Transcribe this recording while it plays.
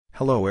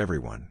Hello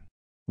everyone.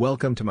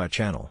 Welcome to my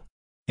channel.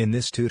 In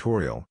this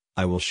tutorial,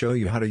 I will show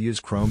you how to use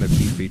Chroma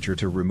key feature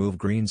to remove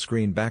green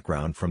screen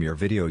background from your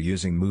video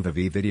using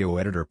Movavi Video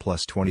Editor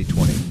Plus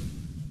 2020.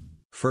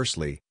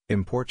 Firstly,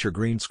 import your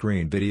green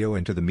screen video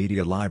into the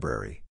media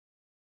library.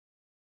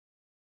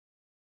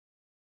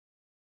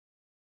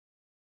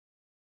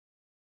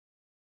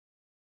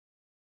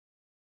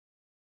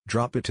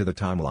 Drop it to the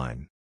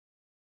timeline.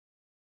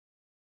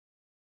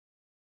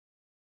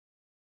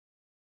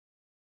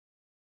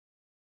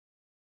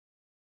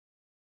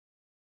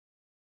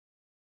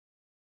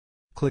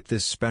 Click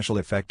this special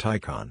effect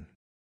icon.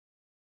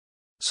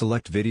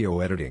 Select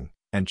Video Editing,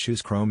 and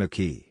choose Chroma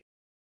key.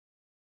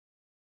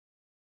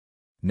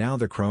 Now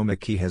the Chroma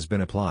key has been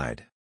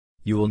applied.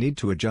 You will need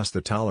to adjust the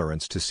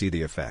tolerance to see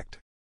the effect.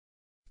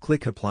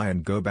 Click Apply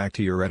and go back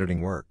to your editing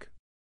work.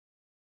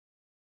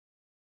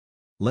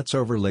 Let's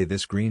overlay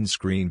this green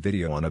screen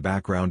video on a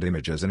background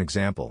image as an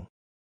example.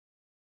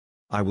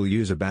 I will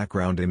use a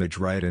background image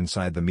right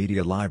inside the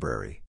media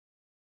library.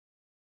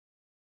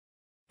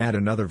 Add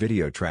another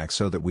video track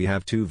so that we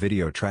have two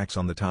video tracks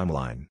on the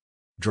timeline.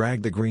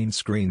 Drag the green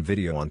screen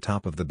video on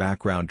top of the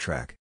background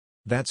track.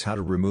 That's how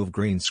to remove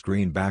green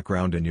screen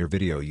background in your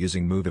video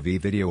using Movavi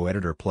Video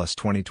Editor Plus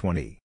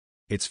 2020.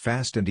 It's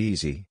fast and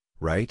easy,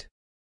 right?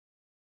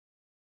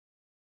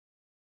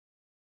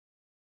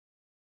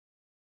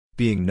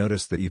 Being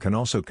noticed that you can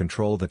also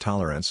control the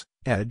tolerance,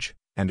 edge,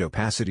 and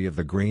opacity of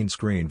the green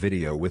screen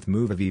video with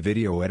Movavi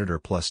Video Editor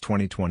Plus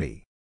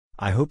 2020.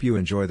 I hope you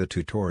enjoy the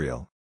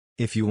tutorial.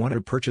 If you want to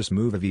purchase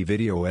Movavi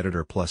Video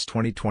Editor Plus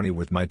 2020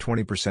 with my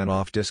 20%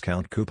 off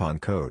discount coupon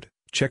code,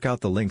 check out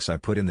the links I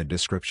put in the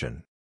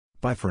description.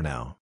 Bye for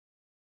now.